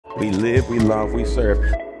We live, we love, we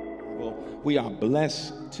serve. We are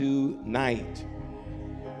blessed tonight.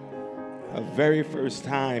 Our very first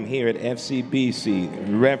time here at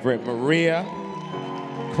FCBC, Reverend Maria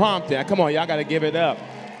Crompton. Come on, y'all got to give it up.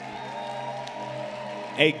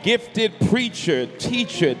 A gifted preacher,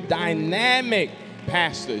 teacher, dynamic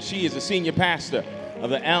pastor. She is a senior pastor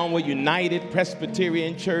of the Elmwood United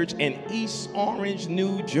Presbyterian Church in East Orange,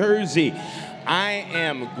 New Jersey. I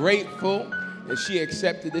am grateful that she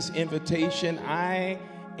accepted this invitation. I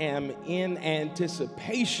am in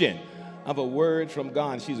anticipation of a word from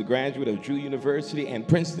God. She's a graduate of Drew University and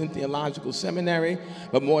Princeton Theological Seminary,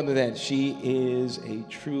 but more than that, she is a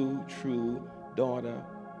true daughter,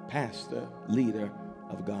 pastor, leader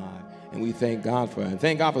of God. And we thank God for her. And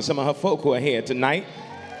thank God for some of her folk who are here tonight.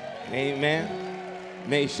 Amen.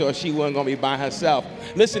 Made sure she wasn't going to be by herself.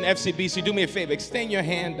 Listen, FCBC, do me a favor. Extend your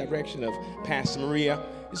hand in the direction of Pastor Maria.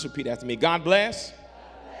 Just repeat after me. God bless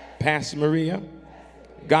Pastor Maria.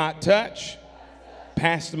 God touch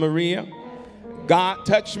Pastor Maria. God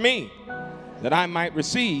touch me that I might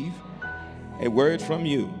receive a word from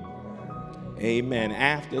you. Amen.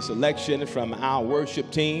 After selection from our worship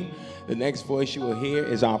team, the next voice you will hear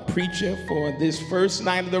is our preacher for this first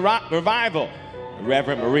night of the revival,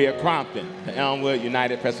 Reverend Maria Crompton, the Elmwood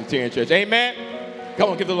United Presbyterian Church. Amen.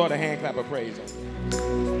 Come on, give the Lord a hand clap of praise.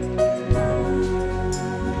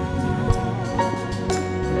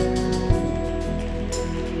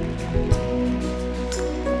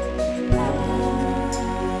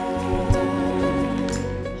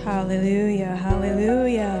 Hallelujah,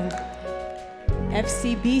 hallelujah.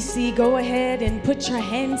 FCBC, go ahead and put your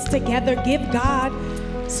hands together. Give God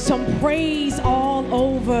some praise all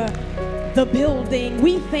over the building.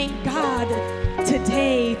 We thank God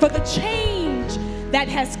today for the change that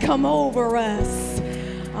has come over us.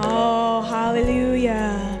 Oh,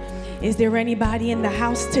 hallelujah. Is there anybody in the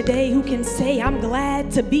house today who can say, I'm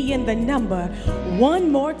glad to be in the number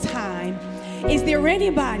one more time? Is there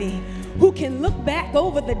anybody who can look back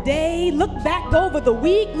over the day, look back over the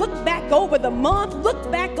week, look back over the month,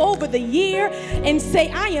 look back over the year and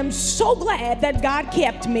say, I am so glad that God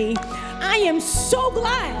kept me. I am so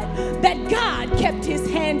glad that God kept his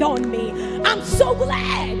hand on me. I'm so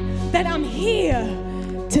glad that I'm here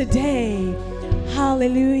today.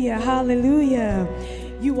 Hallelujah, hallelujah.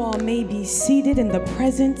 You all may be seated in the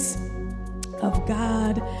presence of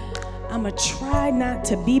God. I'm going to try not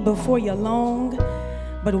to be before you long,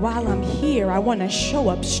 but while I'm here, I want to show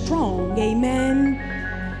up strong. Amen.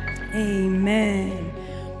 Amen.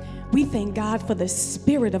 We thank God for the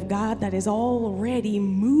Spirit of God that is already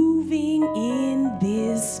moving in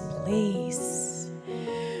this place.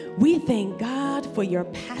 We thank God for your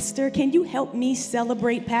pastor. Can you help me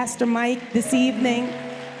celebrate Pastor Mike this evening?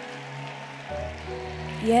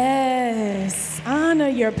 Yes, honor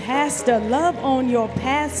your pastor, love on your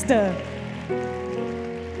pastor.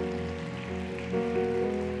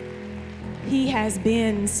 He has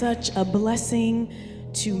been such a blessing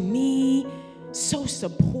to me, so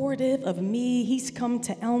supportive of me. He's come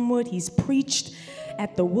to Elmwood, he's preached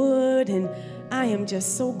at the Wood, and I am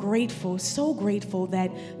just so grateful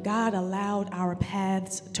that God allowed our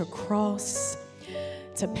paths to cross.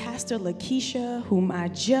 To Pastor Lakeisha, whom I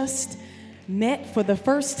just met for the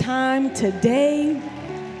first time today.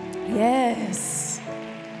 Yes.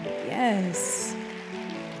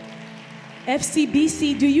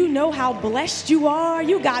 FCBC, do you know how blessed you are?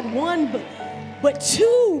 You got one, but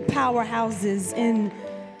two powerhouses, and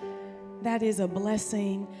that is a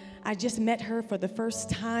blessing. I just met her for the first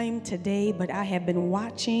time today, but I have been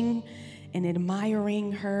watching and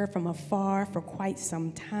admiring her from afar for quite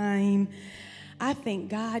some time. I thank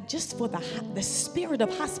God just for the spirit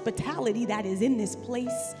of hospitality that is in this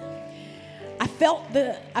place. I felt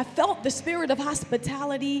the spirit of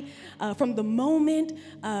hospitality from the moment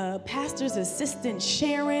pastor's assistant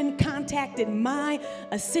Sharon contacted my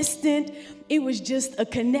assistant. It was just a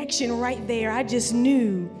connection right there. I just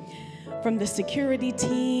knew, from the security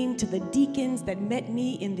team to the deacons that met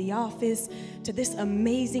me in the office to this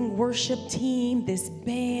amazing worship team, this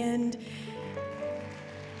band.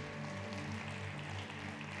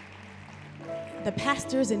 The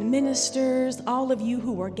pastors and ministers, all of you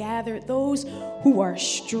who are gathered, those who are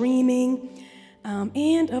streaming,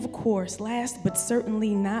 and of course, last but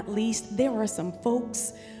certainly not least, there are some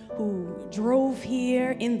folks who drove here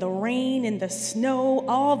in the rain and the snow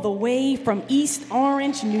all the way from East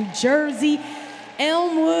Orange, New Jersey.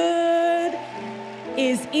 Elmwood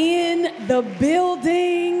is in the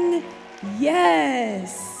building.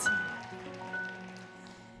 Yes.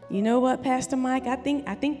 You know what, Pastor Mike? I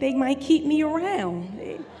think they might keep me around.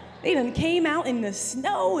 They done came out in the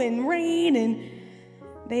snow and rain, and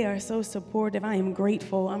They are so supportive. I am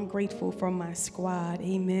grateful. I'm grateful for my squad.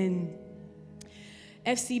 Amen.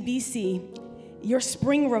 FCBC, your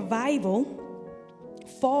spring revival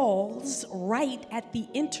falls right at the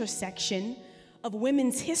intersection of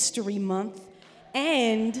Women's History Month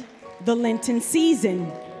and the Lenten season.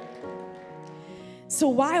 So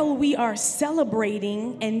while we are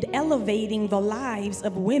celebrating and elevating the lives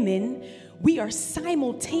of women, we are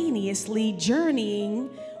simultaneously journeying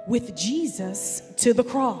with Jesus to the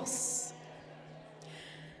cross.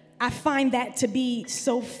 I find that to be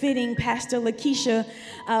so fitting, Pastor Lakeisha,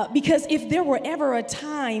 because if there were ever a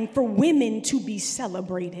time for women to be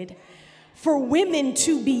celebrated, for women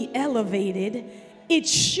to be elevated, it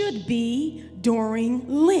should be during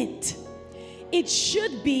Lent. It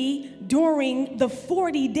should be during the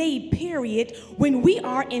 40-day period when we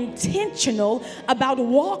are intentional about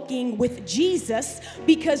walking with Jesus,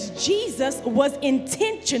 because Jesus was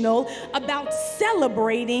intentional about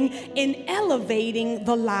celebrating and elevating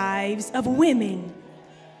the lives of women.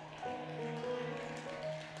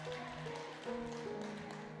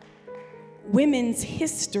 Women's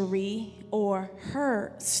history, or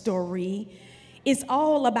her story, is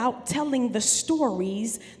all about telling the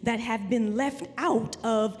stories that have been left out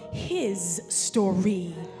of his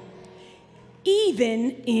story. Even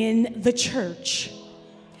in the church.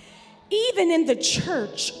 Even in the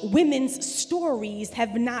church, women's stories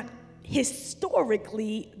have not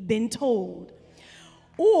historically been told.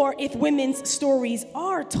 Or if women's stories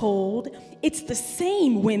are told, it's the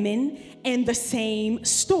same women and the same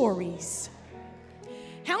stories.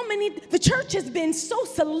 The church has been so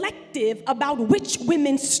selective about which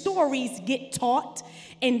women's stories get taught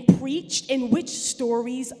and preached and which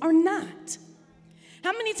stories are not.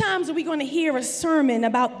 How many times are we going to hear a sermon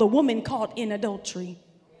about the woman caught in adultery?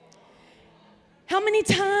 How many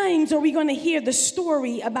times are we going to hear the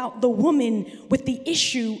story about the woman with the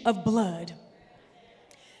issue of blood?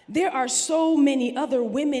 There are so many other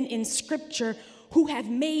women in Scripture who have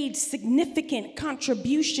made significant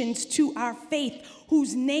contributions to our faith,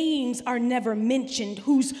 whose names are never mentioned,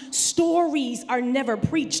 whose stories are never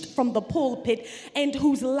preached from the pulpit, and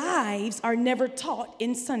whose lives are never taught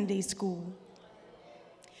in Sunday school.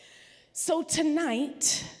 So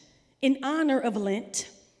tonight, in honor of Lent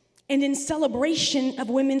and in celebration of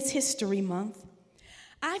Women's History Month,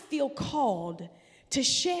 I feel called to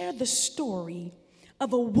share the story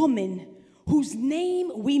of a woman whose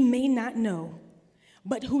name we may not know,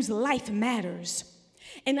 but whose life matters.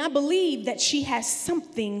 And I believe that she has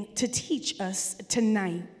something to teach us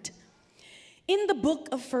tonight. In the book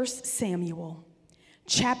of 1 Samuel,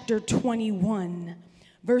 chapter 21,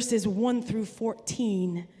 verses 1 through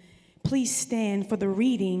 14, please stand for the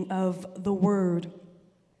reading of the word.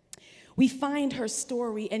 We find her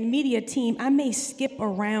story, and media team, I may skip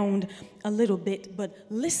around a little bit, but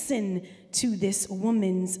listen to this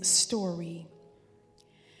woman's story.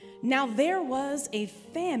 Now there was a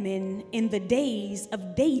famine in the days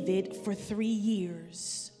of David for 3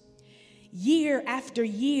 years, year after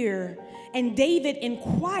year, and David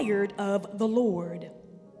inquired of the Lord.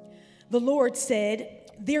 The Lord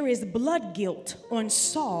said, "There is blood guilt on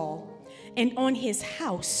Saul and on his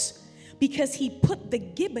house, because he put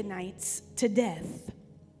the Gibeonites to death."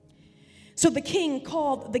 So the king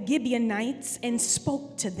called the Gibeonites and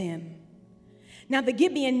spoke to them. Now the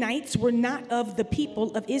Gibeonites were not of the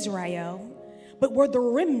people of Israel, but were the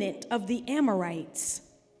remnant of the Amorites.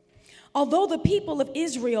 Although the people of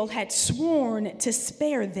Israel had sworn to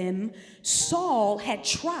spare them, Saul had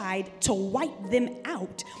tried to wipe them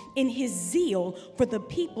out in his zeal for the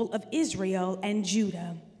people of Israel and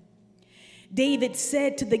Judah. David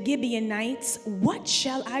said to the Gibeonites, "What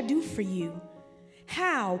shall I do for you?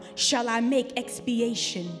 How shall I make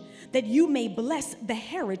expiation, that you may bless the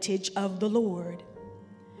heritage of the Lord?"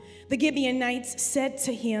 The Gibeonites said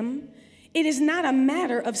to him, "It is not a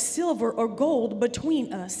matter of silver or gold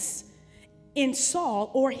between us in Saul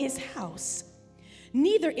or his house.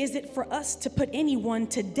 Neither is it for us to put anyone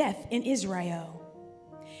to death in Israel."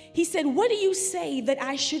 He said, "What do you say that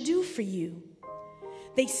I should do for you?"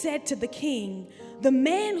 They said to the king, "The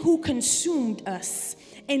man who consumed us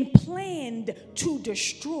and planned to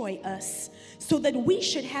destroy us, so that we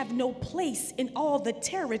should have no place in all the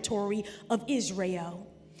territory of Israel.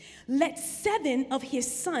 Let 7 of his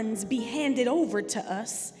sons be handed over to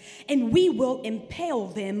us, and we will impale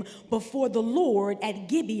them before the Lord at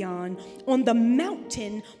Gibeon on the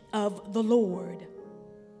mountain of the Lord."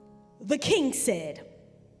 The king said,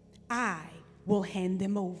 "I will hand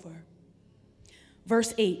them over."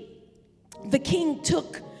 Verse 8, the king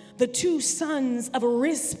took the 2 sons of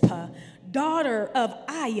Rizpah, daughter of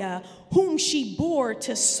Aiah, whom she bore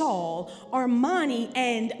to Saul, Armani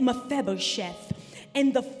and Mephibosheth.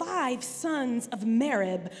 And the 5 sons of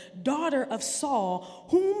Merib, daughter of Saul,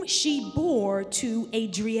 whom she bore to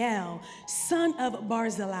Adriel, son of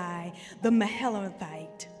Barzillai, the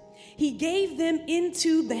Mahalathite. He gave them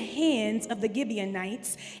into the hands of the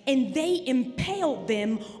Gibeonites, and they impaled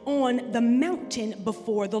them on the mountain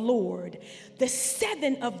before the Lord. The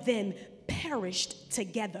 7 of them perished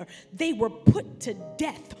together. They were put to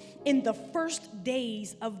death in the first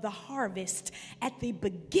days of the harvest, at the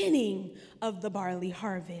beginning of the barley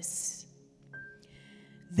harvest.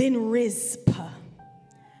 Then Rizpah,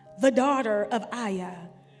 the daughter of Aiah,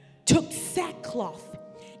 took sackcloth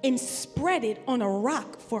and spread it on a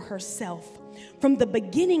rock for herself from the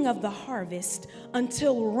beginning of the harvest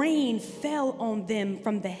until rain fell on them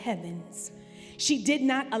from the heavens. She did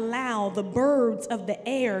not allow the birds of the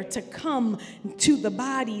air to come to the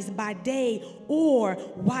bodies by day or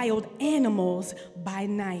wild animals by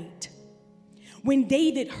night. When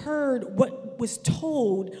David heard what was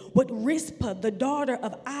told, what Rizpah, the daughter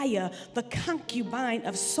of Aiah, the concubine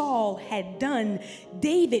of Saul, had done,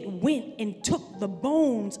 David went and took the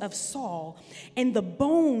bones of Saul and the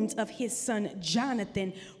bones of his son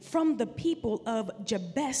Jonathan from the people of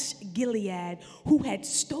Jabesh Gilead, who had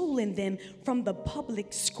stolen them from the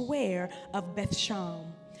public square of Bethshan.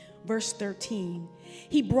 Verse 13,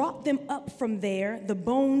 he brought them up from there, the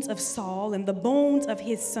bones of Saul and the bones of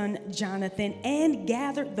his son Jonathan, and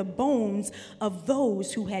gathered the bones of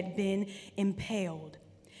those who had been impaled.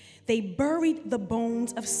 They buried the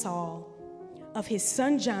bones of Saul, of his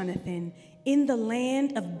son Jonathan, in the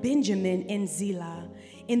land of Benjamin in Zelah,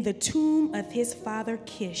 in the tomb of his father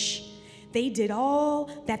Kish. They did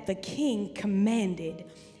all that the king commanded.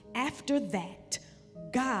 After that,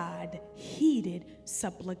 God heeded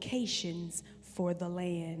supplications for the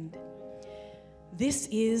land. This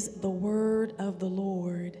is the word of the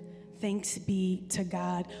Lord. Thanks be to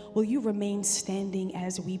God. Will you remain standing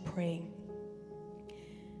as we pray?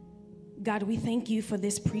 God, we thank you for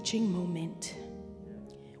this preaching moment.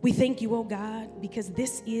 We thank you, oh God, because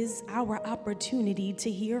this is our opportunity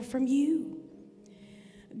to hear from you.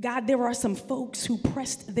 God, there are some folks who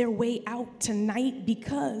pressed their way out tonight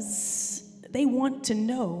because they want to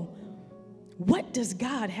know, what does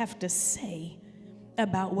God have to say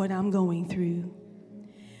about what I'm going through?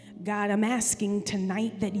 God, I'm asking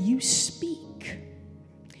tonight that you speak.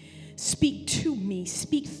 Speak to me,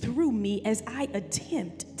 speak through me as I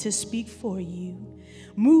attempt to speak for you.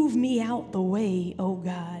 Move me out the way, oh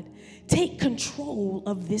God. Take control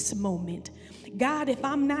of this moment. God, if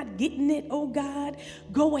I'm not getting it, oh God,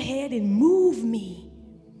 go ahead and move me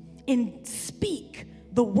and speak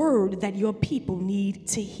the word that your people need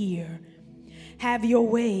to hear. Have your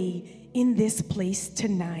way in this place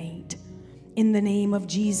tonight. In the name of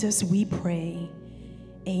Jesus, we pray.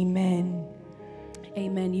 Amen.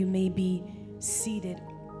 Amen. You may be seated.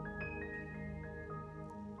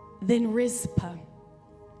 Then Rizpah,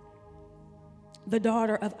 the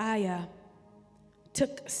daughter of Aiah,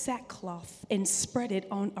 took sackcloth and spread it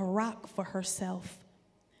on a rock for herself.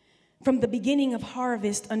 From the beginning of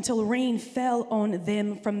harvest until rain fell on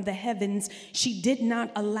them from the heavens, she did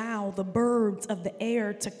not allow the birds of the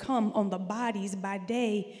air to come on the bodies by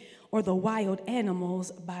day or the wild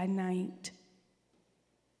animals by night.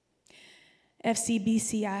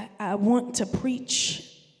 FCBC, I want to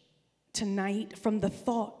preach tonight from the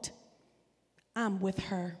thought, I'm with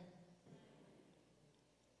her.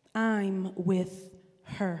 I'm with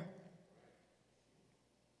her.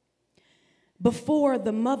 Before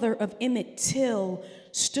the mother of Emmett Till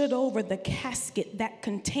stood over the casket that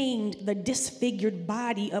contained the disfigured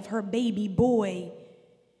body of her baby boy,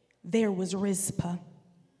 there was Rizpah.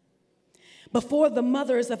 Before the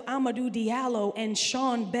mothers of Amadou Diallo and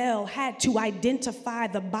Sean Bell had to identify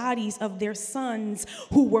the bodies of their sons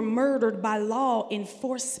who were murdered by law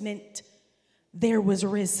enforcement, there was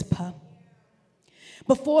Rizpah.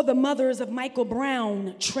 Before the mothers of Michael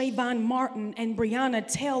Brown, Trayvon Martin, and Breonna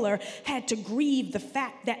Taylor had to grieve the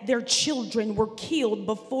fact that their children were killed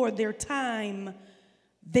before their time,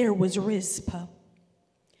 there was Rizpah.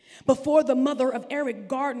 Before the mother of Eric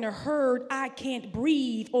Gardner heard I Can't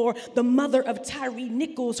Breathe, or the mother of Tyree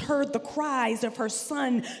Nichols heard the cries of her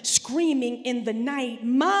son screaming in the night,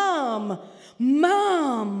 Mom,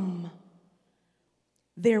 Mom,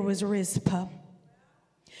 there was Rizpah.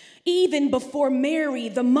 Even before Mary,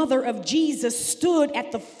 the mother of Jesus, stood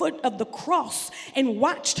at the foot of the cross and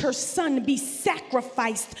watched her son be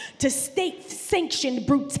sacrificed to state-sanctioned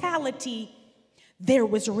brutality, there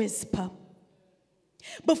was Rizpah.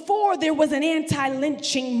 Before there was an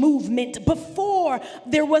anti-lynching movement, before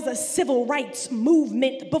there was a civil rights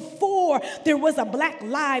movement, before there was a Black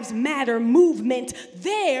Lives Matter movement,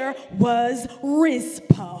 there was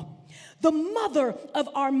Rizpah, the mother of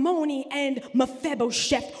Armoni and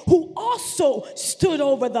Mephibosheth, who also stood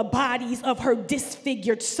over the bodies of her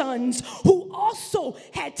disfigured sons, who also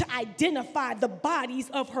had to identify the bodies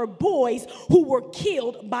of her boys who were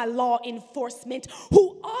killed by law enforcement,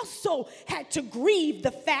 who also had to grieve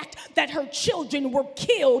the fact that her children were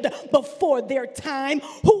killed before their time,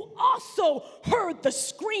 who also heard the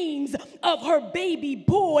screams of her baby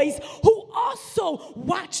boys, who also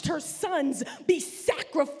watched her sons be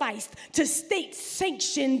sacrificed to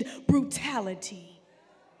state-sanctioned brutality.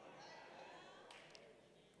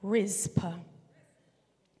 Rizpah.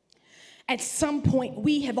 At some point,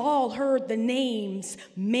 we have all heard the names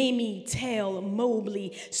Mamie Taylor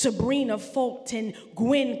Mobley, Sabrina Fulton,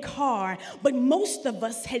 Gwen Carr, but most of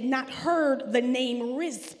us had not heard the name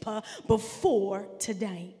Rizpah before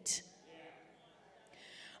tonight.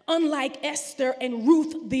 Unlike Esther and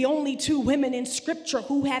Ruth, the only two women in Scripture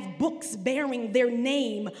who have books bearing their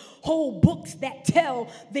name, whole books that tell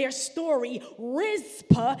their story,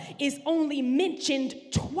 Rizpah is only mentioned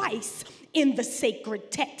twice in the sacred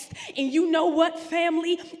text. And you know what,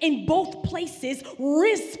 family? In both places,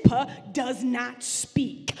 Rizpah does not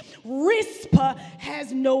speak. Rizpah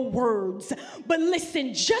has no words. But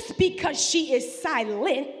listen, just because she is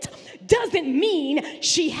silent doesn't mean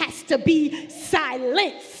she has to be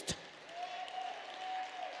silenced.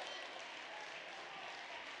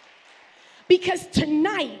 Because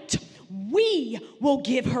tonight, we will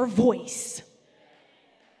give her voice.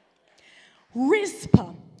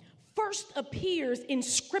 Rizpah first appears in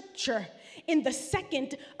Scripture in the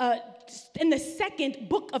second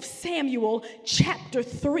book of Samuel, chapter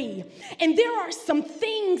 3. And there are some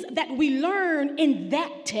things that we learn in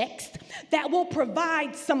that text that will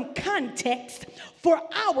provide some context for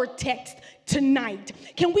our text tonight.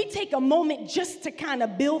 Can we take a moment just to kind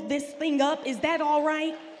of build this thing up? Is that all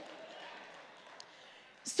right?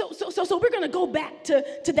 So we're going to go back to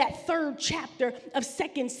that third chapter of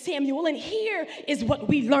 2 Samuel, and here is what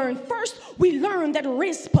we learn. First, we learn that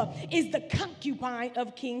Rizpah is the concubine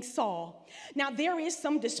of King Saul. Now, there is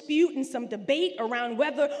some dispute and some debate around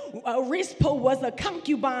whether Rizpah was a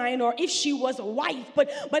concubine or if she was a wife, but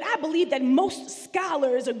I believe that most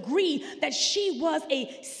scholars agree that she was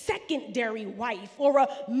a secondary wife or a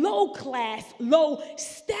low-class,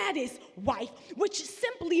 low-status wife, which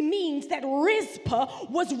simply means that Rizpah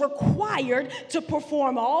was required to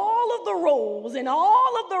perform all of the roles and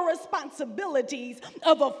all of the responsibilities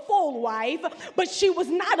of a full wife, but she was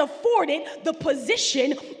not afforded the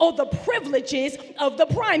position or the privileges of the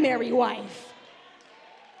primary wife.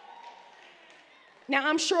 Now,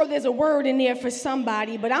 I'm sure there's a word in there for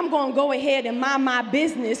somebody, but I'm going to go ahead and mind my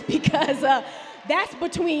business because that's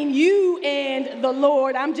between you and the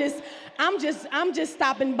Lord. I'm just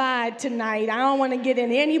stopping by tonight. I don't want to get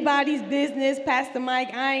in anybody's business, Pastor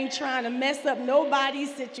Mike. I ain't trying to mess up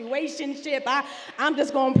nobody's situationship. I'm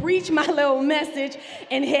just going to preach my little message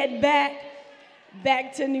and head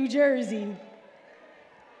back to New Jersey.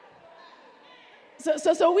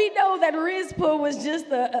 So we know that Rizpah was just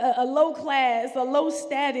a low-class, a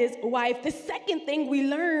low-status wife. The second thing we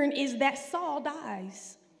learn is that Saul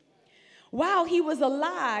dies. While he was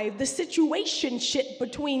alive, the situationship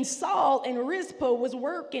between Saul and Rizpah was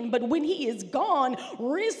working, but when he is gone,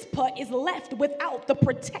 Rizpah is left without the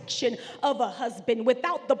protection of a husband,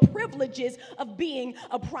 without the privileges of being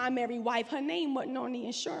a primary wife. Her name wasn't on the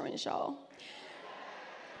insurance, y'all.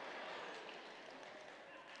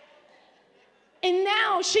 And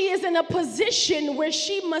now she is in a position where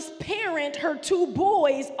she must parent her two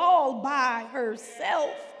boys all by herself.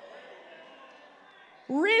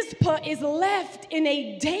 Rizpah is left in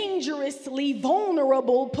a dangerously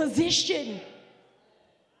vulnerable position.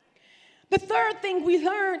 The third thing we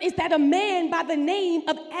learn is that a man by the name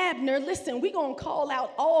of Abner, listen, we're going to call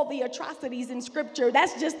out all the atrocities in Scripture.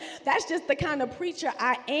 That's just the kind of preacher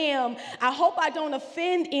I am. I hope I don't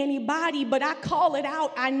offend anybody, but I call it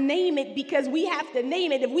out. I name it because we have to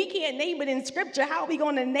name it. If we can't name it in Scripture, how are we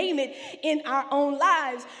going to name it in our own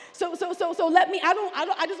lives? So let me,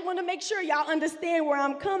 I just want to make sure y'all understand where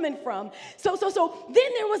I'm coming from. So then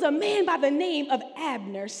there was a man by the name of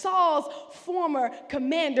Abner, Saul's former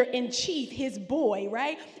commander-in-chief, his boy,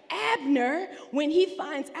 right? Abner, when he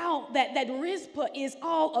finds out that Rizpah is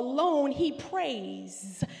all alone, he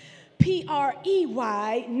prays.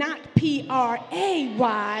 P-R-E-Y, not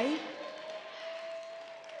P-R-A-Y.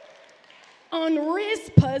 On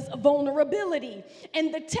Rizpah's vulnerability.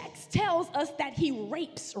 And the text tells us that he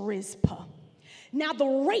rapes Rizpah. Now, the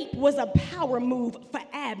rape was a power move for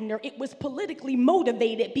Abner. It was politically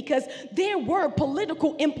motivated because there were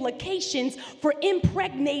political implications for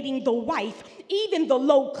impregnating the wife, even the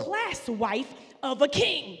low-class wife of a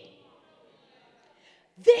king.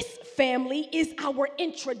 This family is our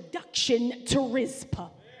introduction to Rizpah.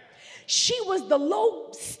 She was the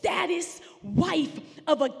low-status wife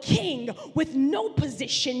of a king with no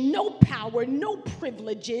position, no power, no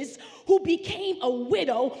privileges, who became a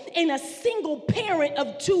widow and a single parent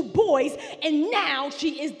of 2 boys, and now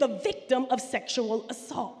she is the victim of sexual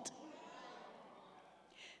assault.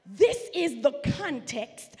 This is the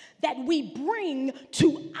context that we bring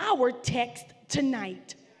to our text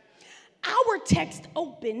tonight. Our text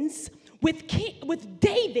opens with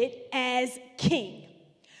David as king.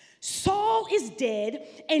 Saul is dead,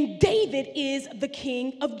 and David is the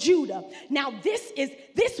king of Judah. Now,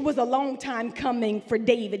 this was a long time coming for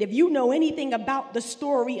David. If you know anything about the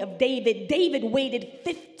story of David, David waited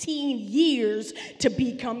 15 years to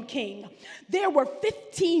become king. There were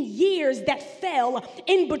 15 years that fell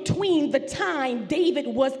in between the time David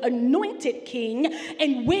was anointed king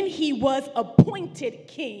and when he was appointed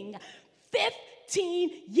king.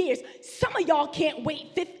 15 years. Some of y'all can't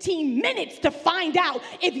wait 15 minutes to find out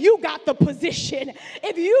if you got the position,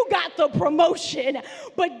 if you got the promotion.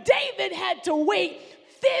 But David had to wait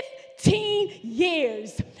 15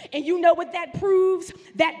 years. And you know what that proves?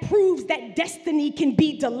 That proves that destiny can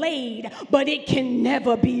be delayed, but it can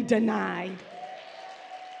never be denied.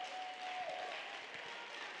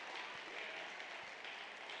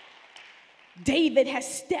 David has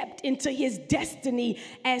stepped into his destiny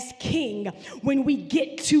as king when we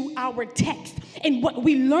get to our text. And what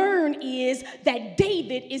we learn is that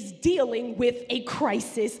David is dealing with a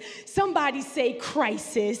crisis. Somebody say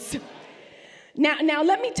crisis. Now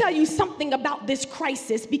let me tell you something about this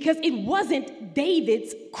crisis, because it wasn't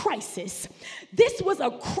David's crisis. This was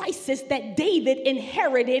a crisis that David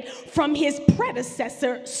inherited from his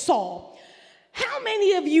predecessor, Saul. How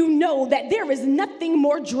many of you know that there is nothing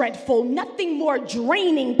more dreadful, nothing more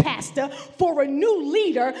draining, Pastor, for a new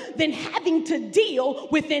leader than having to deal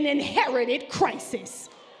with an inherited crisis?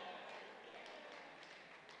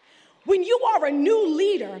 When you are a new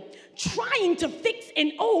leader trying to fix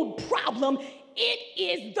an old problem, it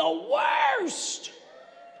is the worst.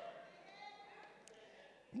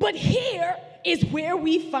 But here is where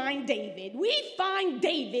we find David. We find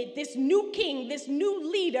David, this new king, this new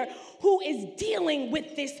leader, who is dealing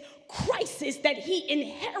with this crisis that he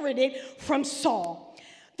inherited from Saul.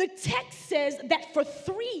 The text says that for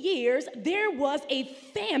 3 years, there was a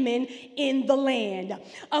famine in the land.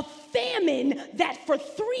 A famine that for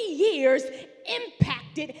 3 years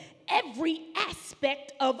impacted every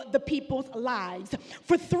aspect of the people's lives.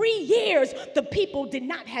 For 3 years, the people did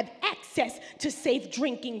not have access to safe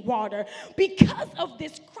drinking water. Because of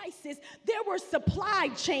this crisis, there were supply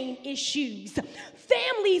chain issues.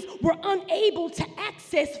 Families were unable to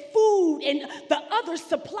access food and the other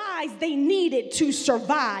supplies they needed to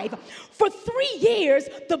survive. For 3 years,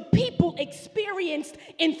 the people experienced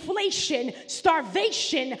inflation,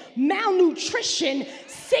 starvation, malnutrition,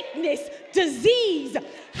 sickness, disease,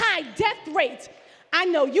 high death rates. I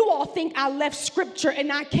know you all think I left scripture and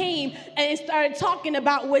I came and started talking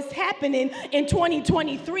about what's happening in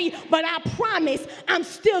 2023, but I promise I'm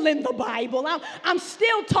still in the Bible. I'm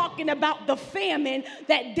still talking about the famine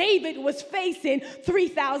that David was facing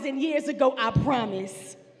 3,000 years ago, I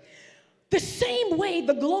promise. The same way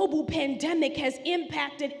the global pandemic has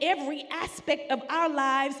impacted every aspect of our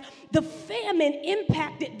lives, the famine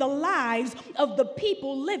impacted the lives of the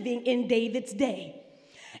people living in David's day.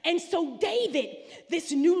 And so David,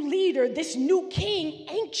 this new leader, this new king,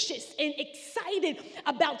 anxious and excited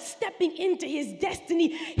about stepping into his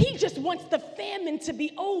destiny, he just wants the famine to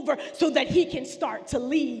be over so that he can start to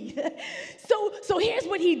lead. So here's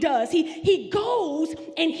what he does. He goes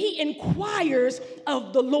and he inquires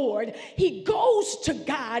of the Lord. He goes to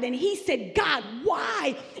God and he said, God,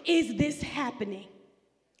 why is this happening?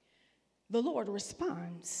 The Lord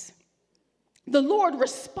responds. The Lord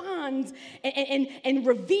responds and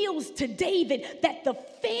reveals to David that the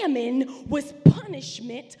famine was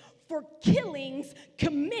punishment for killings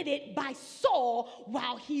committed by Saul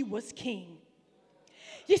while he was king.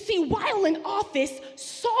 You see, while in office,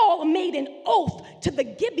 Saul made an oath to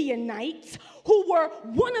the Gibeonites, who were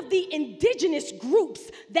one of the indigenous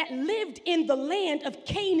groups that lived in the land of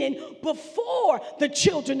Canaan before the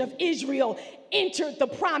children of Israel entered the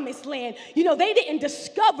promised land. You know, they didn't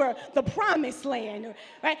discover the promised land,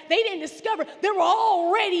 right? They didn't discover, there were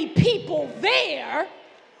already people there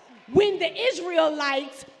when the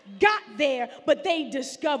Israelites got there, but they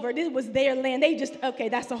discovered it was their land. Okay,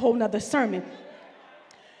 that's a whole nother sermon.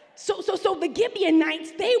 So the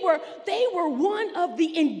Gibeonites, they were one of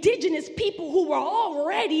the indigenous people who were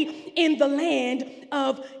already in the land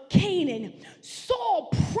of Canaan.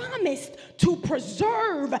 Saul promised to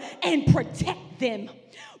preserve and protect them.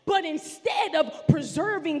 But instead of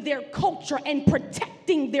preserving their culture and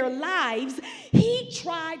protecting their lives, he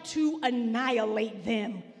tried to annihilate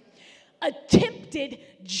them. Attempted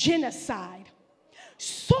genocide.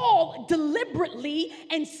 Saul deliberately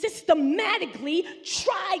and systematically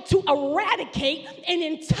tried to eradicate an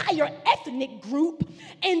entire ethnic group,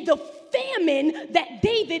 and the famine that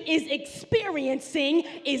David is experiencing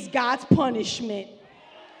is God's punishment.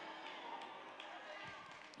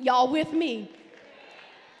 Y'all with me?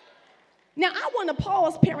 Now, I want to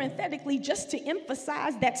pause parenthetically just to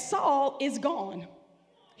emphasize that Saul is gone.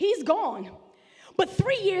 He's gone. But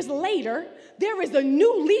 3 years later, there is a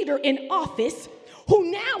new leader in office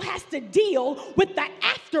who now has to deal with the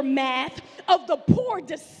aftermath of the poor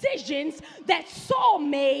decisions that Saul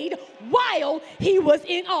made while he was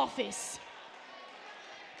in office.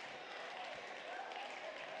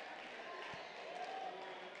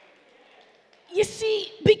 You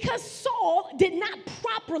see, because Saul did not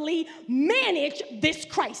properly manage this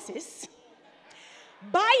crisis,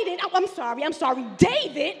 David, I'm sorry.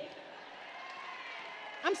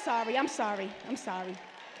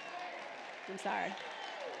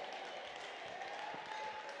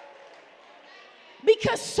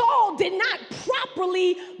 Because Saul did not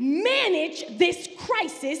properly manage this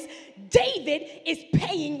crisis, David is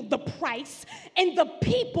paying the price, and the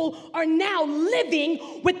people are now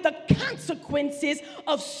living with the consequences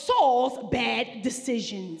of Saul's bad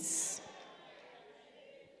decisions.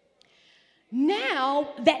 Now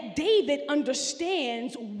that David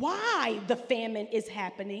understands why the famine is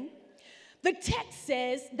happening, the text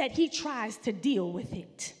says that he tries to deal with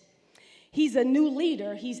it. He's a new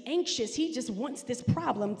leader. He's anxious. He just wants this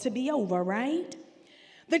problem to be over, right?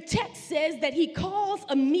 The text says that he calls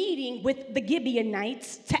a meeting with the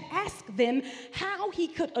Gibeonites to ask them how he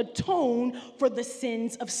could atone for the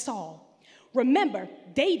sins of Saul. Remember,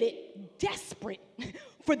 David, desperate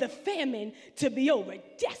for the famine to be over,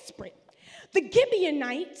 desperate. The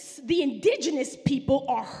Gibeonites, the indigenous people,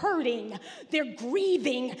 are hurting. They're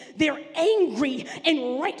grieving. They're angry,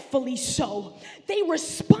 and rightfully so. They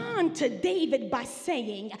respond to David by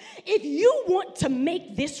saying, if you want to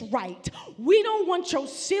make this right, we don't want your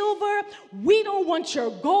silver. We don't want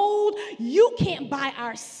your gold. You can't buy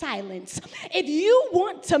our silence. If you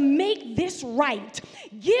want to make this right,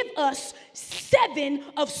 give us 7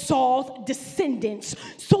 of Saul's descendants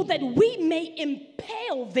so that we may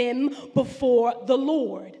impale them before the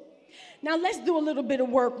Lord. Now let's do a little bit of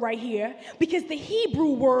work right here, because the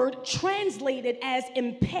Hebrew word translated as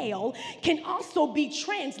impale can also be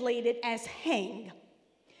translated as hang.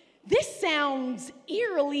 This sounds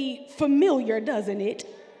eerily familiar, doesn't it?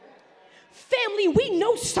 Family, we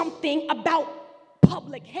know something about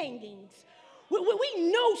public hangings.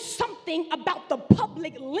 We know something about the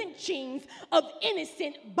public lynchings of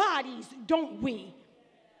innocent bodies, don't we?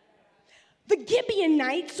 The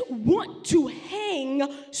Gibeonites want to hang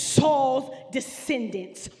Saul's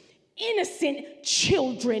descendants, innocent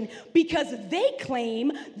children, because they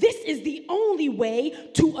claim this is the only way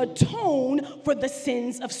to atone for the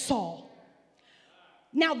sins of Saul.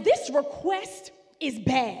 Now, this request is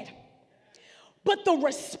bad, but the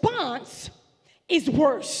response is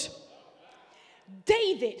worse.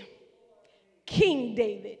 David, King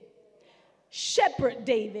David, Shepherd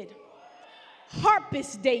David,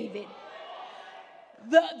 Harpist David,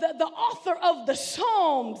 the author of the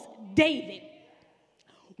Psalms, David,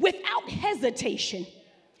 without hesitation,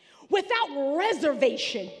 without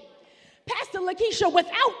reservation, Pastor Lakeisha,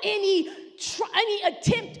 without any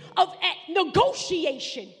attempt at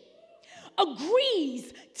negotiation,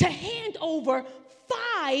 agrees to hand over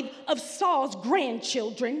 5 of Saul's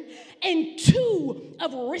grandchildren and 2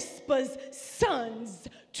 of Rizpah's sons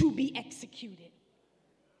to be executed.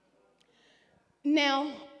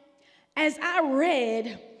 Now, as I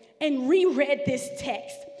read and reread this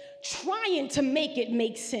text, trying to make it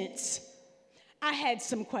make sense, I had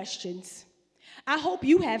some questions. I hope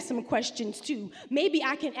you have some questions too. Maybe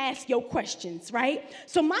I can ask your questions, right?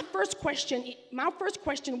 So my first question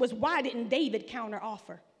was, why didn't David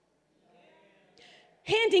counteroffer?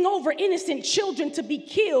 Handing over innocent children to be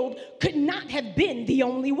killed could not have been the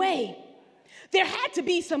only way. There had to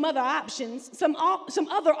be some other options, some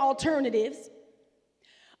other alternatives.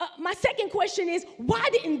 My second question is, why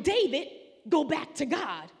didn't David go back to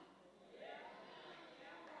God?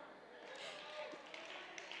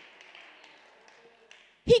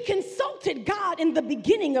 He consulted God in the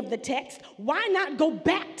beginning of the text. Why not go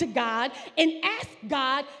back to God and ask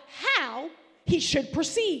God how he should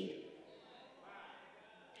proceed?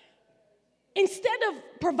 Instead of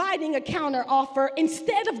providing a counter offer,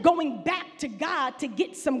 instead of going back to God to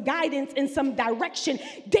get some guidance and some direction,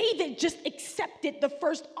 David just accepted the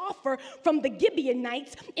first offer from the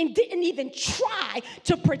Gibeonites and didn't even try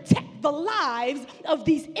to protect the lives of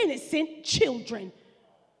these innocent children.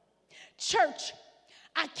 Church,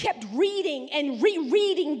 I kept reading and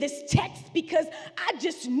rereading this text because I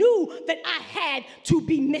just knew that I had to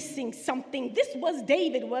be missing something. This was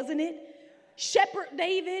David, wasn't it? Shepherd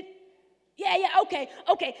David. Yeah, okay.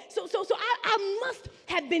 So I must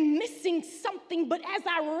have been missing something, but as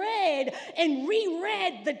I read and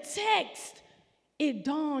reread the text, it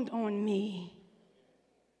dawned on me.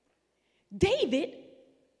 David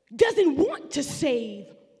doesn't want to save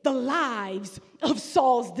the lives of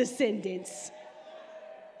Saul's descendants.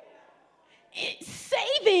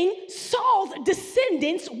 Saving Saul's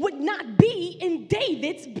descendants would not be in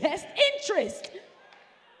David's best interest.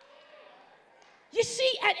 You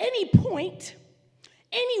see, at any point,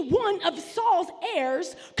 any one of Saul's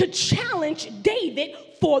heirs could challenge David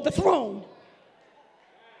for the throne.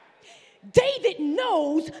 David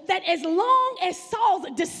knows that as long as Saul's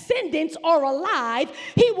descendants are alive,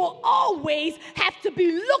 he will always have to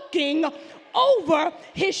be looking over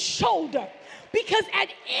his shoulder. Because at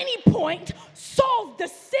any point, Saul's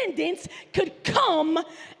descendants could come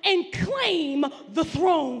and claim the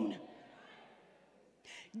throne.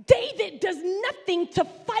 David does nothing to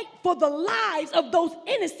fight for the lives of those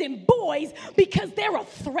innocent boys because they're a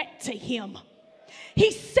threat to him.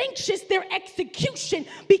 He sanctions their execution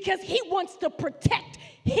because he wants to protect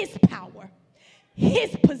his power,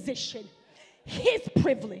 his position, his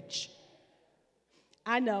privilege.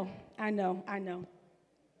 I know.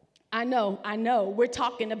 We're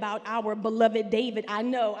talking about our beloved David. I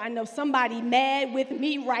know. Somebody mad with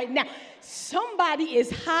me right now. Somebody is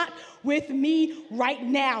hot with me right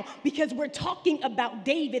now because we're talking about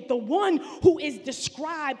David, the one who is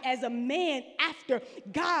described as a man after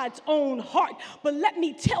God's own heart. But let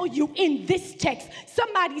me tell you, in this text,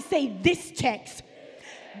 somebody say this text,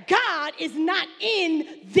 God is not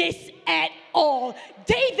in this at all.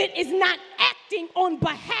 David is not acting on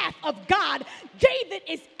behalf of God. David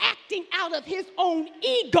is acting out of his own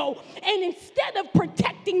ego. And instead of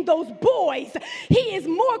protecting those boys, he is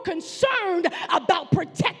more concerned about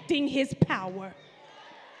protecting his power.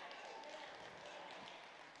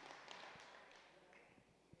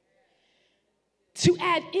 To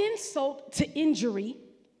add insult to injury,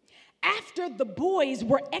 after the boys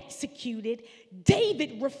were executed,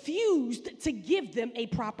 David refused to give them a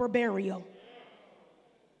proper burial.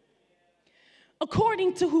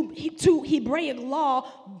 According to Hebraic law,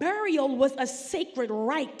 burial was a sacred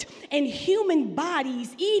rite, and human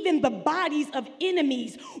bodies, even the bodies of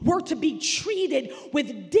enemies, were to be treated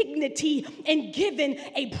with dignity and given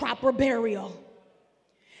a proper burial.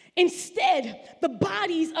 Instead, the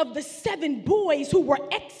bodies of the 7 boys who were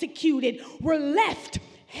executed were left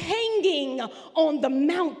hanging on the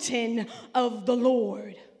mountain of the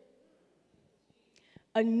Lord.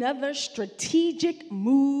 Another strategic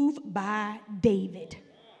move by David.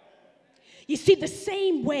 You see, the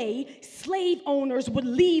same way slave owners would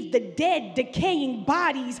leave the dead, decaying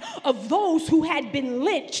bodies of those who had been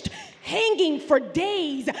lynched hanging for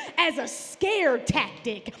days as a scare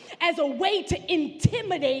tactic, as a way to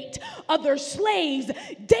intimidate other slaves,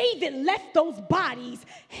 David left those bodies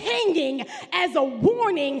hanging as a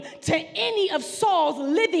warning to any of Saul's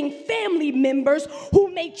living family members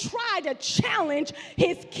who may try to challenge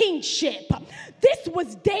his kingship. This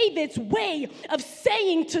was David's way of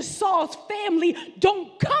saying to Saul's family,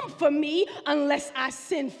 don't come for me unless I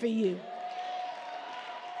send for you.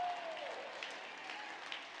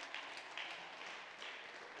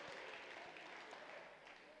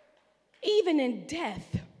 Even in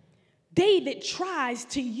death, David tries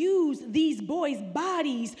to use these boys'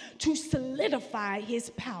 bodies to solidify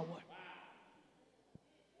his power.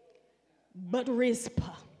 But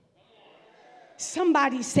Rizpah,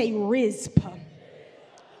 somebody say Rizpah.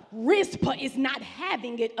 Rizpah is not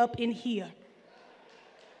having it up in here.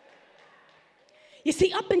 You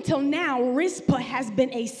see, up until now, Rizpah has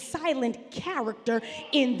been a silent character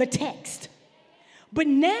in the text. But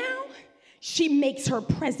now, she makes her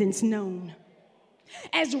presence known.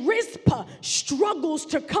 As Rizpah struggles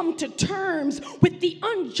to come to terms with the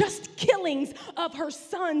unjust killings of her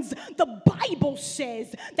sons, the Bible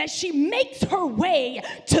says that she makes her way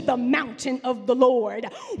to the mountain of the Lord,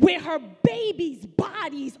 where her babies'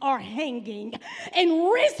 bodies are hanging.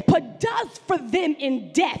 And Rizpah does for them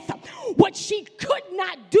in death what she could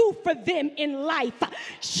not do for them in life.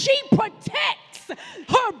 She protects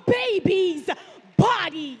her babies'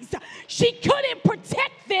 bodies. She couldn't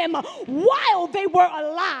protect them while they were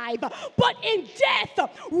alive, but in death,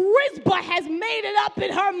 Rizpah has made it up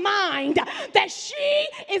in her mind that she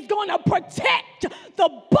is going to protect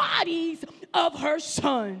the bodies of her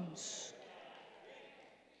sons.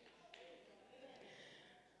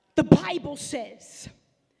 The Bible says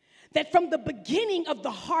that from the beginning of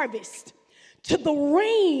the harvest to the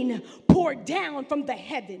rain poured down from the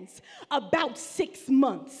heavens, about 6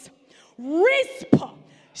 months, Rizpah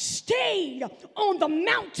stayed on the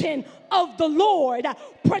mountain of the Lord,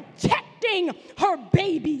 protecting her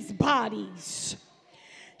babies' bodies.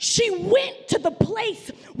 She went to the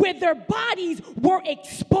place where their bodies were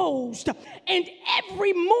exposed, and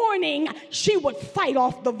every morning she would fight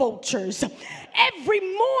off the vultures. Every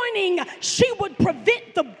morning she would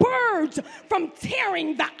prevent the birds from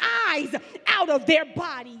tearing the eyes out of their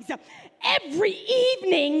bodies. Every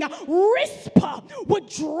evening, Rizpah would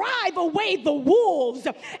drive away the wolves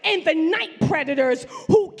and the night predators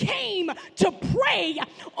who came to prey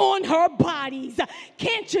on her bodies.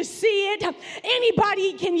 Can't you see it?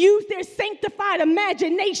 Anybody can use their sanctified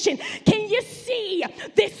imagination. Can you see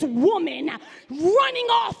this woman running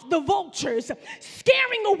off the vultures,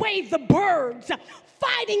 scaring away the birds,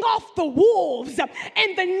 fighting off the wolves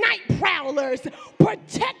and the night prowlers,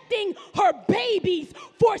 protecting her babies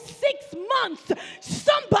for 6 months?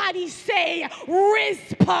 Somebody say,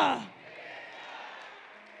 Rizpah.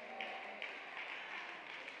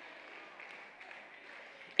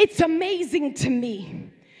 It's amazing to me,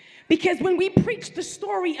 because when we preach the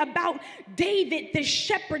story about David, the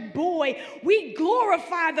shepherd boy, we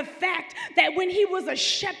glorify the fact that when he was a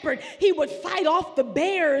shepherd, he would fight off the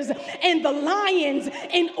bears and the lions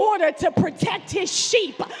in order to protect his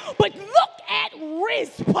sheep. But look at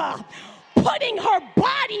Rizpah putting her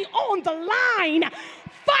body on the line,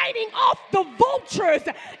 fighting off the vultures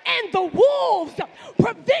and the wolves,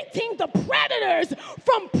 preventing the predators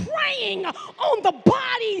from preying on the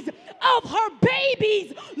bodies of her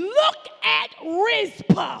babies. Look at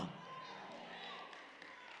Rizpah.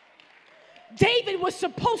 David was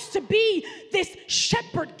supposed to be this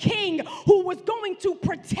shepherd king who was going to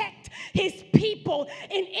protect his people.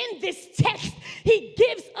 And in this text, he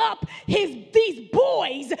gives up these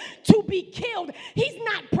boys to be killed. He's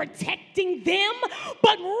not protecting them,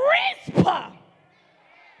 but Rizpah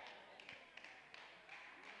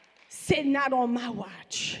said, not on my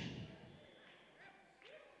watch.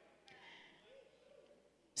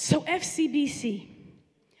 So FCBC,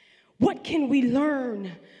 what can we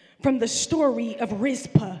learn from the story of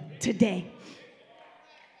Rizpah today?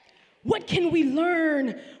 What can we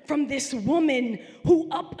learn from this woman who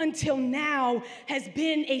up until now has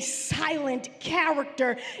been a silent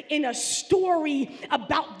character in a story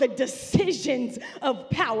about the decisions of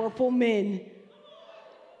powerful men?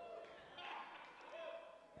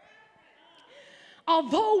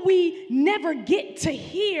 Although we never get to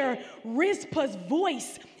hear Rizpah's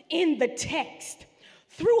voice in the text,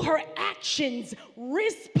 through her actions,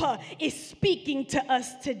 Rizpah is speaking to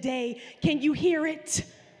us today. Can you hear it?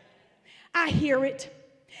 I hear it.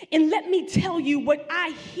 And let me tell you what I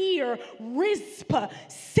hear Rizpah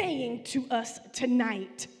saying to us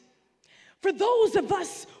tonight. For those of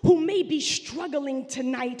us who may be struggling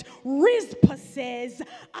tonight, Rizpah says,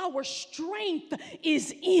 our strength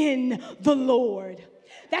is in the Lord.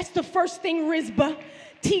 That's the first thing Rizpah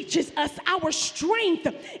teaches us. Our strength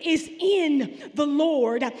is in the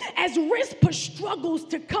Lord. As Rizpah struggles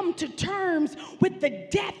to come to terms with the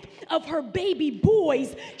death of her baby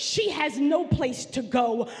boys, she has no place to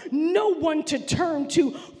go, no one to turn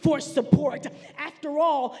to for support. After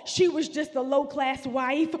all, she was just a low-class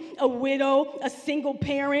wife, a widow, a single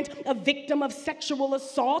parent, a victim of sexual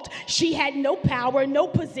assault. She had no power, no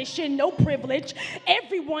position, no privilege.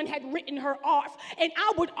 Everyone had written her off, and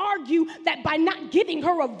I would argue that by not giving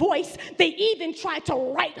her a voice, they even tried to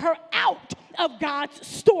write her out of God's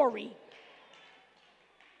story.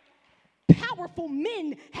 Powerful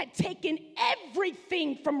men had taken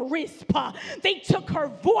everything from Rizpah. They took her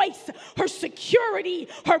voice, her security,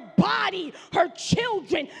 her body, her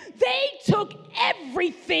children. They took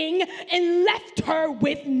everything and left her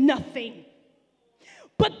with nothing.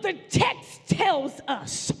 But the text tells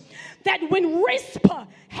us that when Rizpah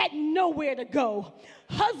had nowhere to go,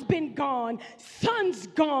 husband gone, sons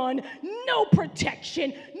gone, no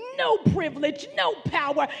protection, no privilege, no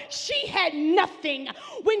power, she had nothing.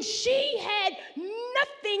 When she had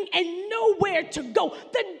nothing and nowhere to go,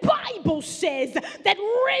 the Bible says that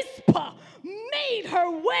Rizpah made her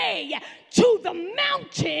way to the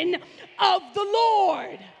mountain of the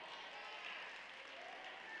Lord.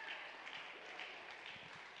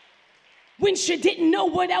 When she didn't know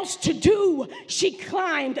what else to do, she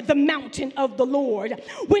climbed the mountain of the Lord.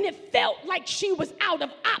 When it felt like she was out of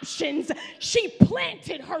options, she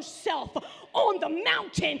planted herself on the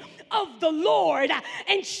mountain of the Lord,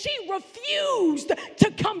 and she refused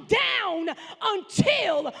to come down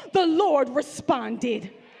until the Lord responded.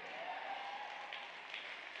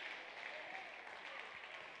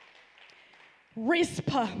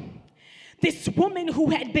 Rizpah, this woman who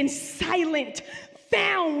had been silent,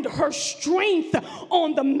 found her strength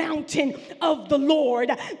on the mountain of the Lord.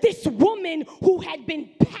 This woman who had been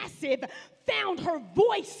passive found her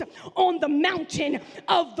voice on the mountain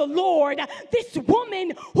of the Lord. This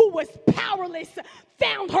woman who was powerless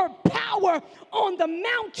found her power on the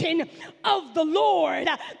mountain of the Lord.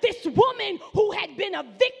 This woman who had been a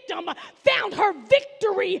victim found her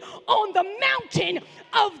victory on the mountain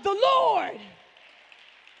of the Lord.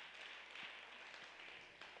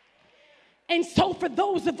 And so for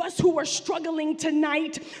those of us who are struggling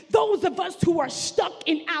tonight, those of us who are stuck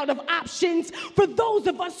and out of options, for those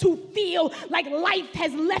of us who feel like life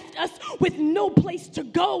has left us with no place to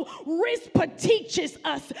go, Rizpah teaches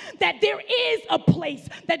us that there is a place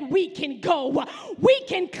that we can go. We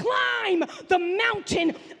can climb the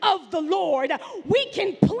mountain of the Lord. We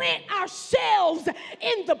can plant ourselves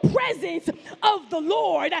in the presence of the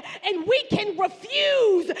Lord, and we can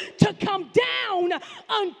refuse to come down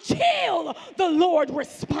until the Lord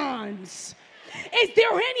responds. Is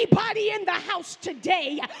there anybody in the house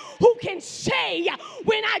today who can say,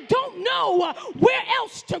 when I don't know where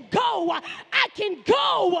else to go, I can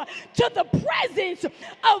go to the presence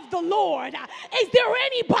of the Lord? Is there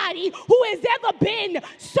anybody who has ever been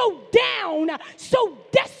so down, so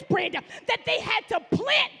desperate that they had to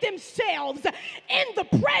plant themselves in the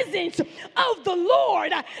presence of the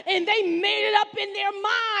Lord, and they made it up in their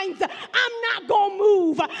minds, I'm not going to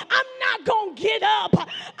move, I'm not going to get up,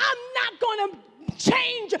 I'm not going to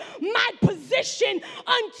change my position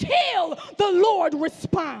until the Lord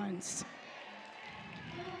responds?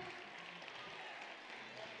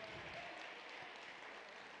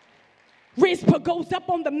 Rizpah goes up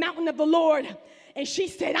on the mountain of the Lord, and she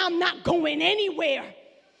said, I'm not going anywhere.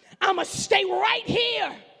 I'm going to stay right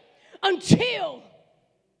here until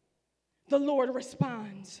the Lord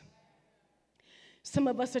responds. Some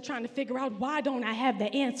of us are trying to figure out, why don't I have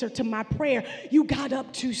the answer to my prayer? You got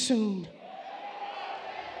up too soon.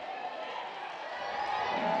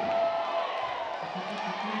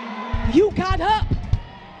 You got up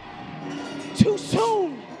too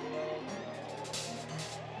soon.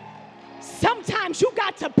 Sometimes you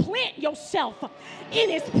got to plant yourself in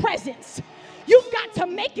his presence. You've got to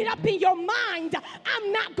make it up in your mind,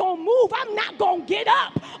 I'm not going to move, I'm not going to get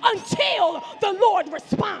up until the Lord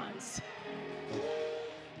responds.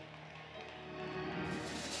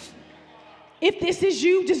 If this is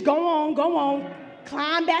you, just go on,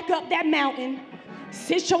 climb back up that mountain,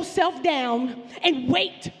 sit yourself down, and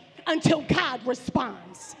wait until God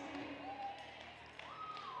responds.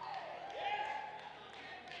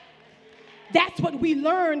 That's what we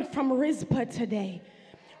learned from Rizpah today.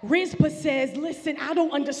 Rizpah says, listen, I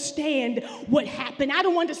don't understand what happened. I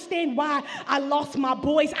don't understand why I lost my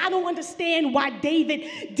boys. I don't understand why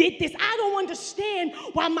David did this. I don't understand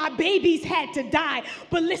why my babies had to die.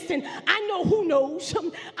 But listen, I know who knows.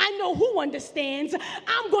 I know who understands.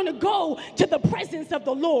 I'm going to go to the presence of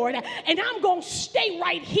the Lord, and I'm going to stay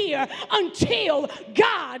right here until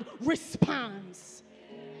God responds.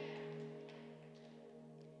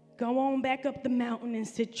 Go on back up the mountain and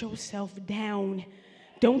sit yourself down.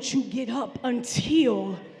 Don't you get up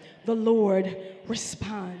until the Lord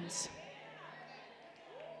responds.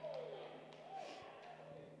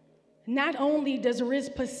 Not only does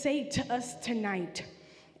Rizpah say to us tonight,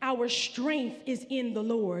 our strength is in the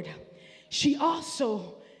Lord, she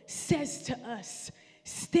also says to us,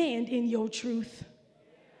 stand in your truth.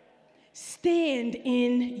 Stand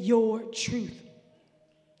in your truth.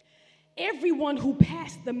 Everyone who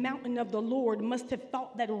passed the mountain of the Lord must have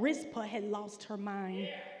thought that Rizpah had lost her mind.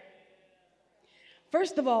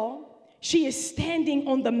 First of all, she is standing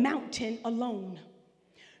on the mountain alone.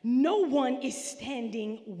 No one is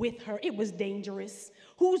standing with her. It was dangerous.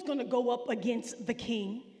 Who's going to go up against the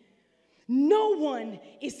king? No one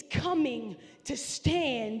is coming to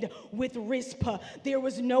stand with Rizpah. There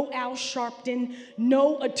was no Al Sharpton,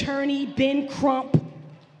 no attorney Ben Crump,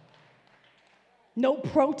 no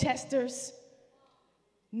protesters.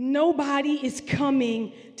 Nobody is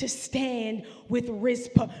coming to stand with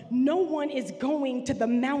Rizpah. No one is going to the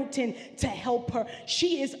mountain to help her.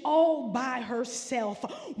 She is all by herself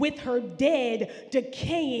with her dead,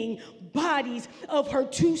 decaying bodies of her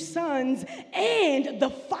 2 sons and the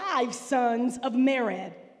 5 sons of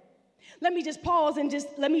Merab. Let me just pause and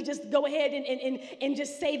let me go ahead and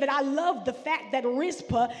just say that I love the fact that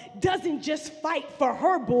Rizpah doesn't just fight for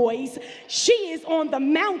her boys. She is on the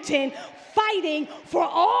mountain fighting for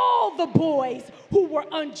all the boys who were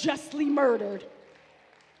unjustly murdered.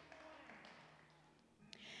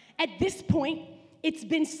 At this point, it's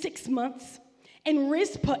been 6 months, and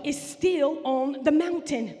Rizpah is still on the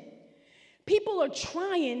mountain. People are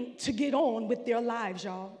trying to get on with their lives,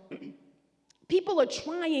 y'all. People are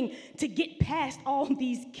trying to get past all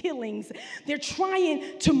these killings. They're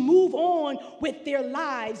trying to move on with their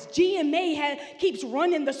lives. GMA keeps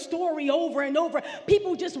running the story over and over.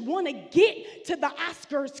 People just want to get to the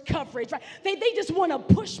Oscars coverage, right? They just want to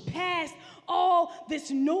push past all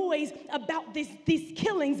this noise about these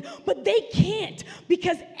killings, but they can't,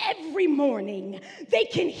 because every morning they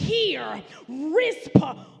can hear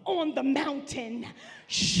Rizpah on the mountain.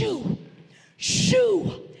 Shoo,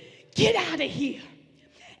 shoo. Get out of here.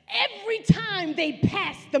 Every time they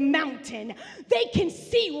pass the mountain, they can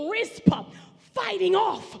see Rizpah fighting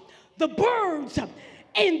off the birds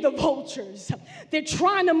and the vultures. They're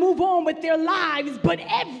trying to move on with their lives, but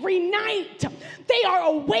every night they are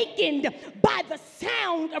awakened by the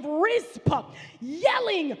sound of Rizpah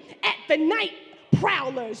yelling at the night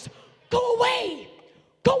prowlers, "Go away,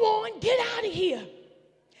 go on, get out of here."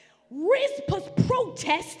 Rizpah's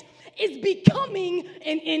protest is becoming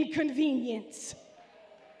an inconvenience.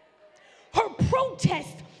 Her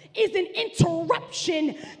protest is an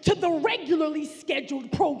interruption to the regularly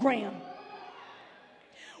scheduled program.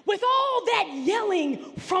 With all that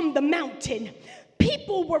yelling from the mountain,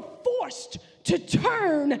 people were forced to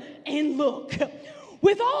turn and look.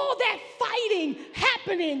 With all that fighting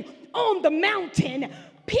happening on the mountain,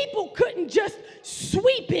 people couldn't just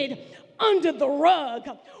sweep it under the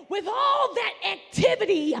rug. With all that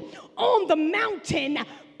activity on the mountain,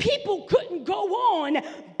 people couldn't go on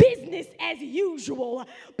business as usual.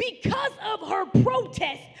 Because of her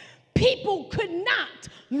protest, people could not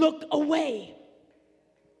look away.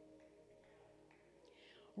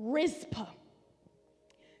 Rizpah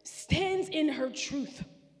stands in her truth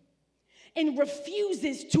and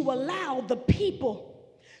refuses to allow the people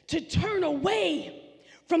to turn away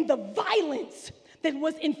from the violence that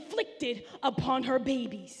was inflicted upon her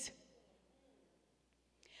babies.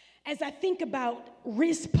 As I think about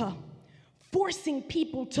Rizpah forcing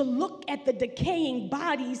people to look at the decaying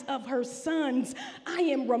bodies of her sons, I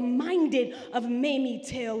am reminded of Mamie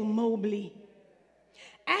Tail Mobley.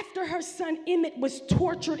 After her son Emmett was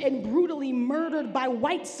tortured and brutally murdered by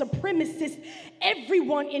white supremacists,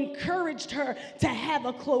 everyone encouraged her to have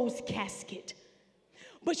a closed casket.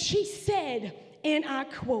 But she said, and I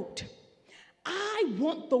quote, "I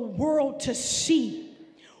want the world to see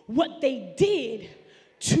what they did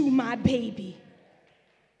to my baby."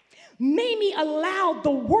 Mamie allowed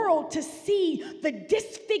the world to see the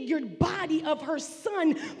disfigured body of her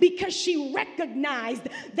son because she recognized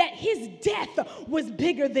that his death was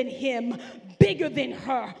bigger than him, bigger than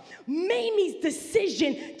her. Mamie's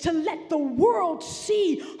decision to let the world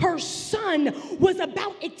see her son was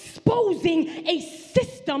about exposing a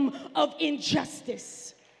system of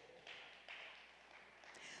injustice.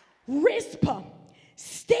 Rizpah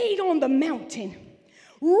stayed on the mountain.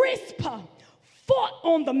 Rizpah fought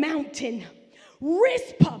on the mountain.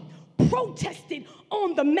 Rizpah protested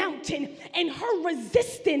on the mountain, and her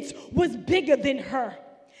resistance was bigger than her.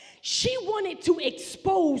 She wanted to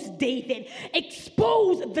expose David,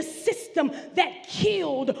 expose the system that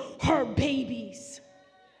killed her babies.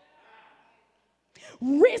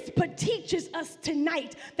 Rizpah teaches us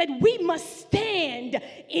tonight that we must stand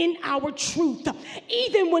in our truth.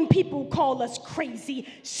 Even when people call us crazy,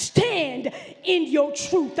 stand in your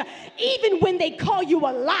truth. Even when they call you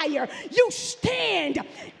a liar, you stand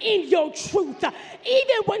in your truth.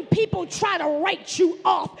 Even when people try to write you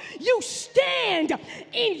off, you stand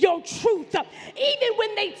in your truth. Even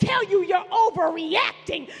when they tell you you're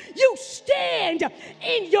overreacting, you stand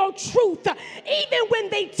in your truth. Even when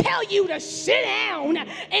they tell you to sit down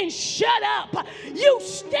and shut up, you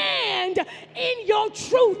stand in your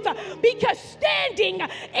truth, because standing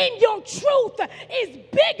in your truth is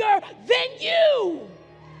bigger than you.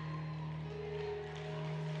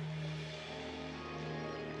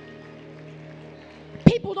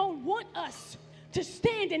 People don't want us to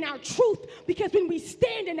stand in our truth, because when we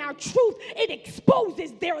stand in our truth, it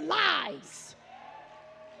exposes their lies.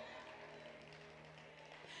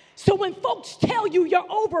 So when folks tell you you're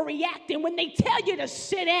overreacting, when they tell you to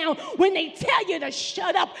sit down, when they tell you to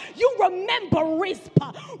shut up, you remember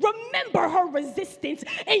Rizpah, remember her resistance,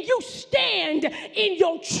 and you stand in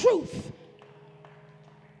your truth.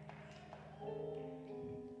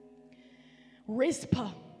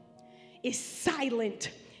 Rizpah is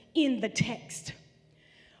silent in the text,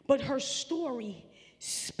 but her story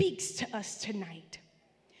speaks to us tonight.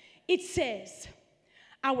 It says,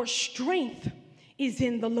 our strength is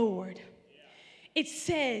in the Lord. It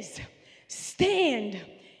says, stand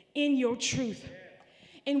in your truth.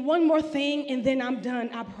 And one more thing, and then I'm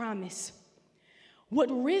done, I promise.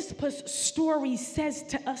 What Rizpah's story says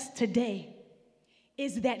to us today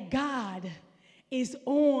is that God is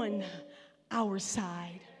on our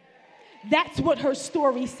side. That's what her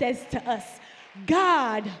story says to us.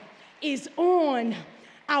 God is on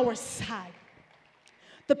our side.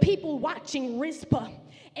 The people watching Rizpah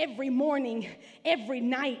every morning, every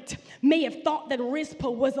night, may have thought that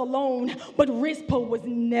Rizpah was alone, but Rizpah was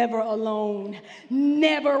never alone.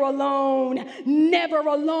 Never alone. Never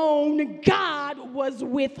alone. God was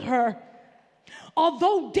with her.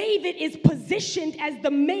 Although David is positioned as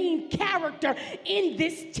the main character in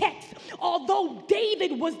this text, although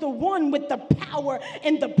David was the one with the power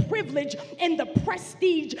and the privilege and the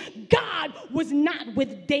prestige, God was not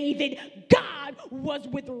with David. God was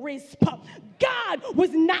with Rizpah. God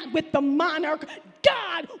was not with the monarch.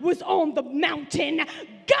 God was on the mountain.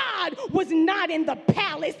 God was not in the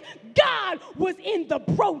palace. God was in the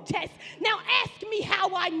protest. Now ask me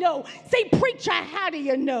how I know. Say, preacher, how do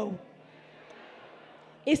you know?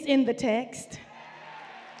 It's in the text.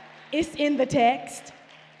 It's in the text.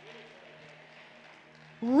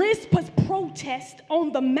 Rizpah's protest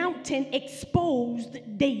on the mountain exposed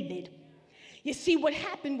David. You see, what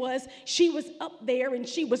happened was she was up there and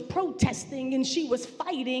she was protesting and she was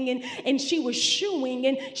fighting and she was shooing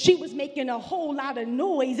and she was making a whole lot of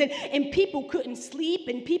noise, and people couldn't sleep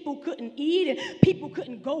and people couldn't eat and people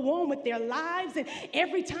couldn't go on with their lives. And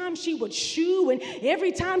every time she would shoo and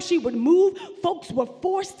every time she would move, folks were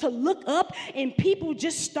forced to look up, and people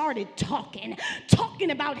just started talking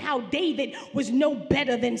about how David was no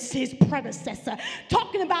better than his predecessor,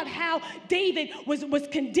 talking about how David was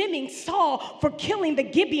condemning Saul for killing the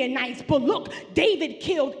Gibeonites, but look, David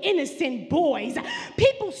killed innocent boys.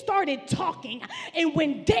 People started talking, and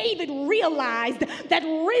when David realized that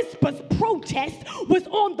Rizpah's protest was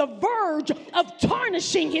on the verge of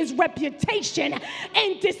tarnishing his reputation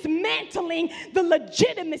and dismantling the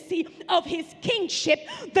legitimacy of his kingship,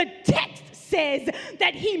 the text says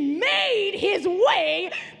that he made his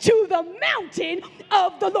way to the mountain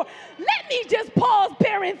of the Lord. Let me just pause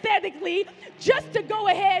parenthetically just to go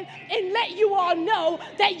ahead and let you all know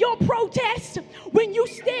that your protest, when you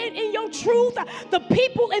stand in your truth, the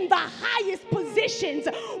people in the highest positions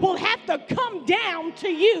will have to come down to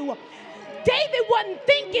you. David wasn't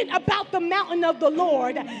thinking about the mountain of the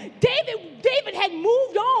Lord. David had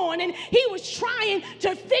moved on, and he was trying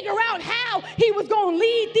to figure out how he was going to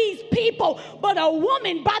lead these people. But a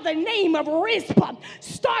woman by the name of Rizpah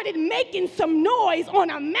started making some noise on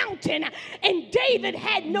a mountain, and David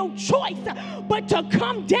had no choice but to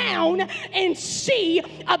come down and see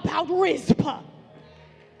about Rizpah.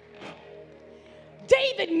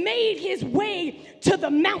 David made his way to the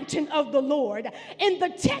mountain of the Lord. And the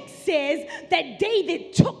text says that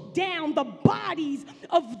David took down the bodies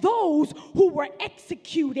of those who were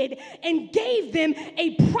executed and gave them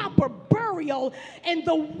a proper burial. And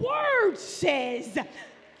the word says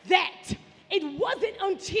that it wasn't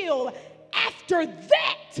until after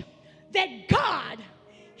that God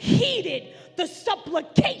heeded the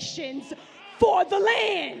supplications for the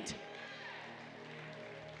land.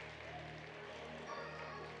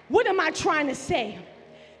 What am I trying to say?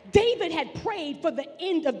 David had prayed for the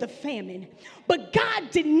end of the famine, but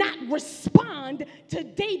God did not respond to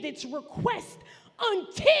David's request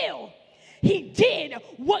until he did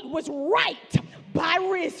what was right by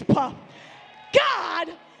Rizpah. God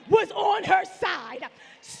was on her side.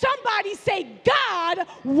 Somebody say, God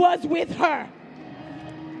was with her.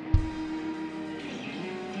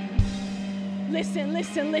 Listen.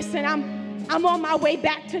 I'm on my way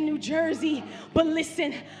back to New Jersey, But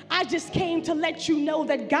listen, I just came to let you know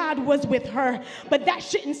that God was with her. But that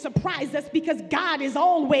shouldn't surprise us, because God is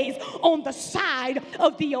always on the side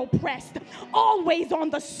of the oppressed, always on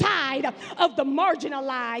the side of the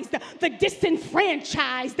marginalized, the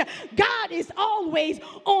disenfranchised. God is always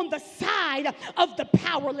on the side of the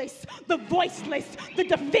powerless, the voiceless, the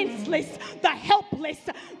defenseless, the helpless.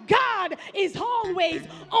 God is always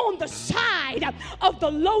on the side of the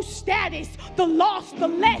low status, the lost, the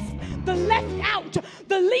less, the left out,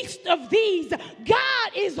 the least of these.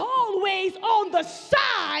 God is always on the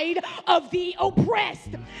side of the oppressed.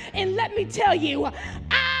 And let me tell you,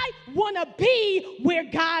 I want to be where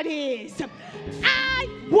God is.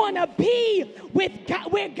 I want to be with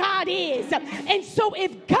God, where God is. And so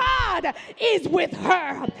if God is with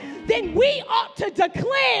her, then we ought to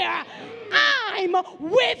declare, I'm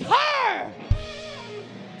with her.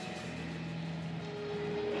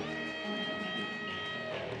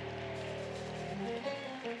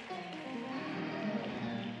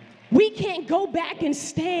 We can't go back and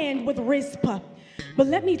stand with Rizpah, but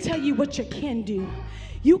let me tell you what you can do.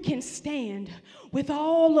 You can stand with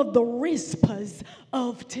all of the Rizpahs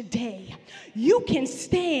of today. You can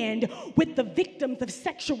stand with the victims of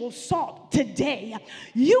sexual assault today.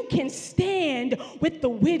 You can stand with the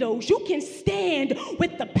widows. You can stand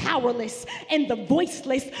with the powerless and the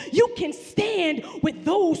voiceless. You can stand with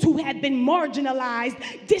those who have been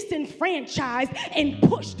marginalized, disenfranchised, and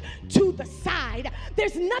pushed to the side.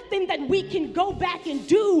 There's nothing that we can go back and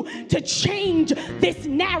do to change this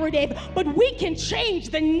narrative, but we can change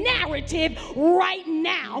the narrative right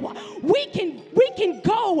now. We can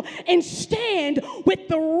go and stand with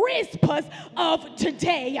the Rizpahs of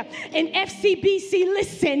today. And FCBC,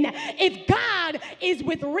 listen, if God is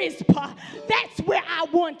with Rizpah, that's where I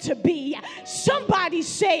want to be. Somebody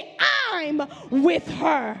say, I'm with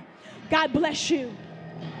her. God bless you.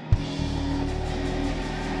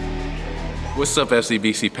 What's up,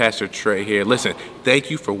 FCBC? Pastor Trey here. Listen,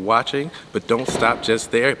 thank you for watching, but don't stop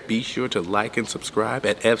just there. Be sure to like and subscribe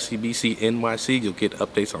at FCBCNYC. You'll get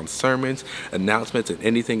updates on sermons, announcements, and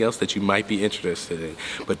anything else that you might be interested in.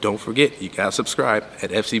 But don't forget, you gotta subscribe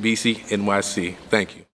at FCBCNYC. Thank you.